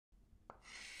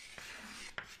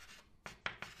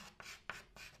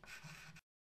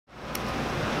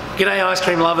G'day ice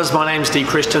cream lovers, my name's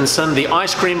Christensen, the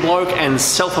ice cream bloke and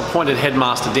self-appointed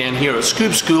headmaster down here at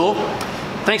Scoop School.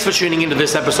 Thanks for tuning into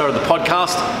this episode of the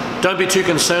podcast. Don't be too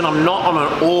concerned, I'm not on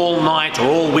an all-night or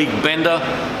all-week bender.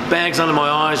 Bags under my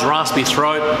eyes, raspy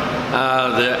throat.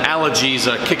 The allergies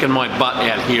are kicking my butt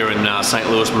out here in St.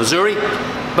 Louis, Missouri.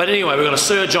 But anyway, we're going to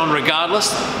surge on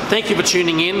regardless. Thank you for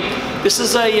tuning in. This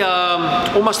is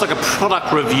almost like a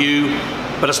product review,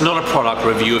 but it's not a product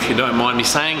review if you don't mind me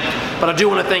saying. But I do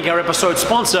want to thank our episode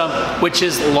sponsor, which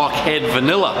is Lockheed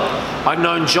Vanilla. I've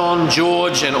known John,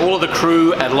 George, and all of the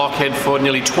crew at Lockheed for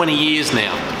nearly 20 years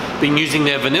now. Been using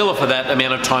their vanilla for that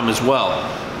amount of time as well.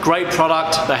 Great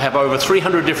product. They have over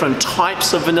 300 different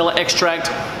types of vanilla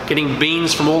extract, getting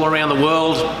beans from all around the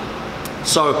world.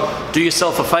 So do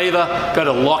yourself a favor, go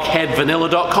to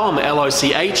lockheedvanilla.com,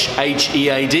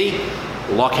 L-O-C-H-H-E-A-D,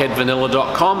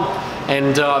 lockheedvanilla.com,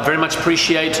 and I very much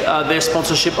appreciate their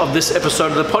sponsorship of this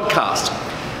episode of the podcast.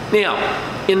 Now,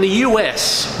 in the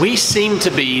US, we seem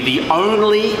to be the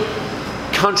only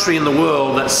country in the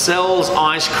world that sells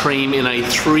ice cream in a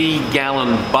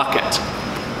 3-gallon bucket.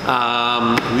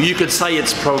 You could say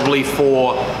it's probably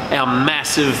for our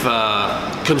massive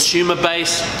consumer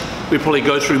base. We probably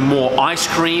go through more ice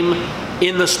cream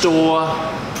in the store,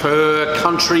 per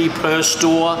country, per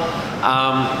store.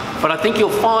 But I think you'll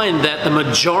find that the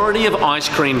majority of ice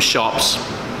cream shops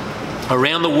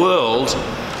around the world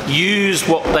use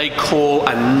what they call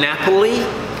a Napoli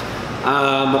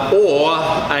or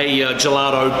a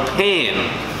gelato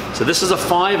pan. So this is a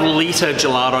 5-liter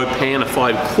gelato pan, a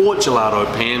 5-quart gelato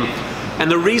pan. And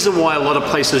the reason why a lot of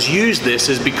places use this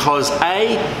is because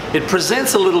A, it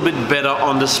presents a little bit better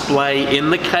on display in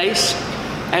the case,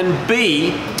 and B,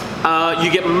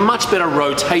 you get much better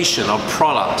rotation of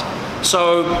product.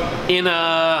 So in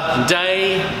a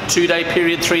day, 2-day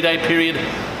period, 3-day period,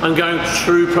 I'm going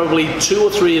through probably 2 or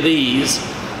 3 of these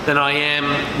than I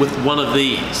am with one of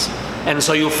these. And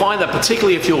so you'll find that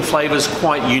particularly if your flavor is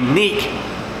quite unique,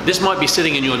 this might be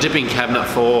sitting in your dipping cabinet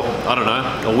for, I don't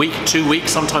know, a week, 2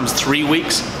 weeks, sometimes 3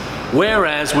 weeks.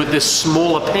 Whereas with this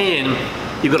smaller pan,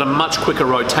 you've got a much quicker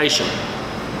rotation.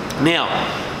 Now,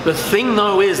 the thing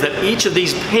though is that each of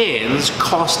these pans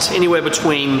costs anywhere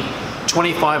between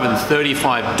 $25 and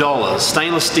 $35.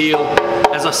 Stainless steel,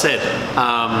 as I said,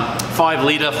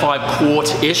 5-liter,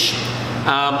 5-quart-ish.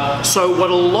 So what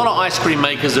a lot of ice cream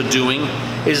makers are doing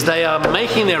is they are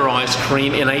making their ice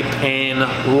cream in a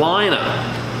pan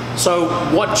liner. So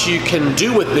what you can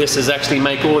do with this is actually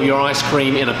make all of your ice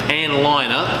cream in a pan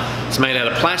liner. It's made out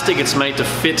of plastic, it's made to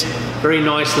fit very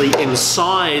nicely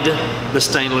inside the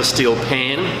stainless steel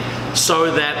pan,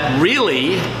 so that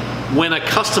really when a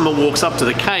customer walks up to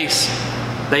the case,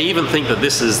 they even think that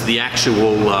this is the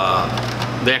actual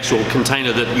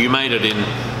container that you made it in.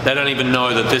 They don't even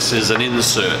know that this is an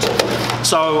insert.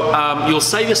 So you'll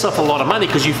save yourself a lot of money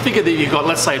because you figure that you've got,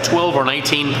 let's say, a 12 or an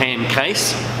 18 pan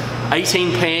case,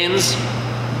 18 pans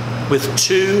with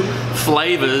 2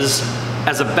 flavors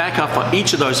as a backup for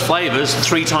each of those flavors.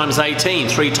 3 times 18,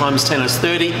 3 times 10 is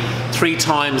 30, 3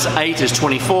 times 8 is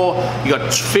 24. You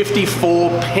got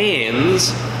 54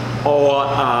 pans, or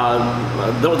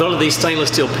one of these stainless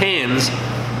steel pans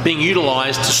being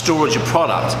utilized to storage your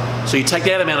product. So you take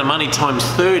that amount of money times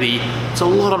 30, it's a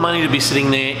lot of money to be sitting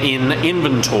there in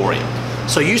inventory.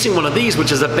 So using one of these,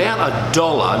 which is about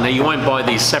 $1, now you won't buy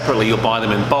these separately, you'll buy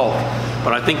them in bulk,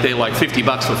 but I think they're like 50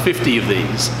 bucks for 50 of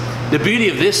these. The beauty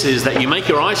of this is that you make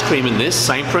your ice cream in this,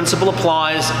 same principle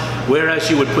applies, whereas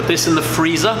you would put this in the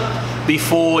freezer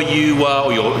before you,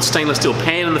 or your stainless steel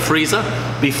pan in the freezer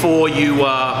before you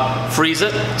freeze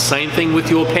it. Same thing with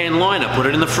your pan liner. Put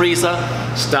it in the freezer,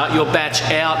 start your batch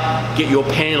out, get your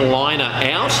pan liner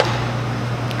out,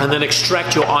 and then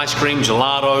extract your ice cream,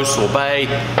 gelato, sorbet,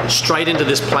 straight into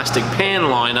this plastic pan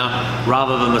liner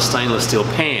rather than the stainless steel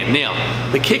pan. Now,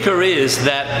 the kicker is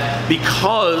that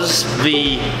because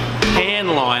the pan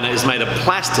liner is made of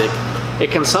plastic, it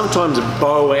can sometimes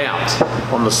bow out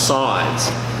on the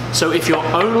sides. So if you're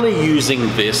only using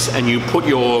this and you put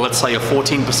your, let's say, a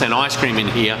 14% ice cream in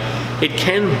here, it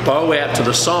can bow out to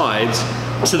the sides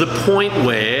to the point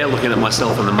where, looking at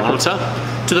myself in the monitor,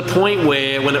 to the point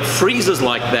where when it freezes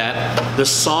like that, the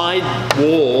side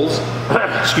walls,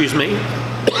 excuse me,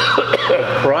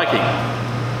 crikey,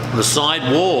 the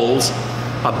side walls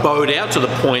are bowed out to the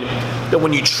point that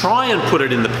when you try and put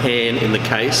it in the pan in the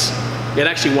case, it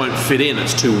actually won't fit in,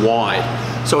 it's too wide.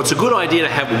 So it's a good idea to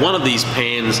have one of these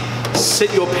pans,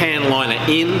 sit your pan liner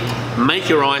in, make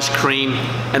your ice cream,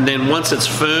 and then once it's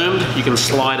firmed, you can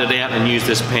slide it out and use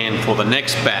this pan for the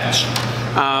next batch.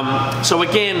 So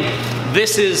again,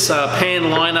 this is pan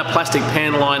liner, plastic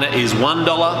pan liner is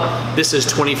 $1. This is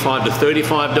 $25 to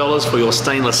 $35 for your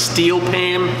stainless steel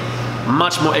pan.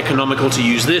 Much more economical to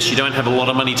use this. You don't have a lot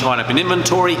of money tied up in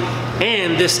inventory,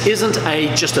 and this isn't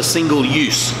just a single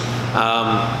use.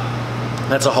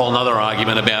 That's a whole other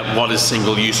argument about what is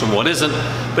single use and what isn't.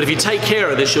 But if you take care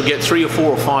of this, you'll get 3 or 4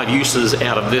 or 5 uses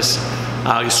out of this.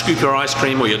 You scoop your ice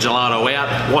cream or your gelato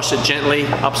out, wash it gently,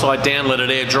 upside down, let it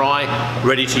air dry,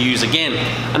 ready to use again.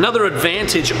 Another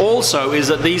advantage also is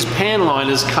that these pan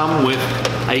liners come with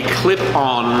a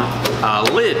clip-on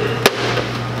lid.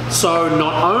 So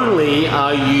not only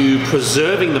are you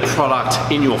preserving the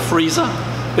product in your freezer,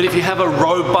 but if you have a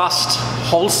robust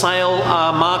wholesale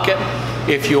market,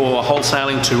 if you're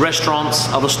wholesaling to restaurants,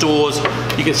 other stores,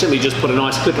 you can simply just put a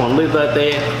nice clip-on lid right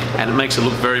there and it makes it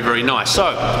look very, very nice.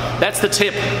 So that's the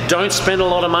tip. Don't spend a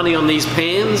lot of money on these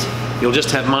pans. You'll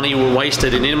just have money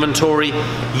wasted in inventory.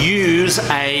 Use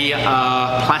a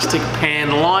plastic pan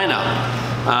liner.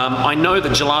 I know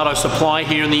that Gelato Supply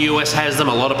here in the US has them.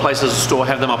 A lot of places in the store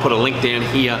have them. I'll put a link down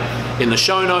here in the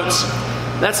show notes.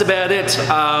 That's about it.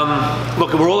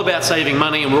 Look, we're all about saving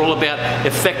money and we're all about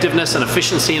effectiveness and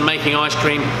efficiency in making ice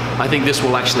cream. I think this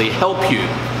will actually help you.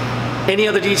 Any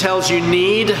other details you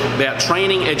need about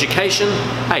training, education,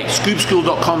 hey,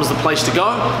 scoopschool.com is the place to go.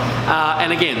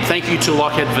 And again, thank you to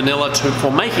Lockheed Vanilla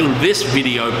for making this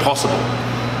video possible.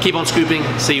 Keep on scooping.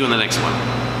 See you in the next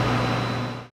one.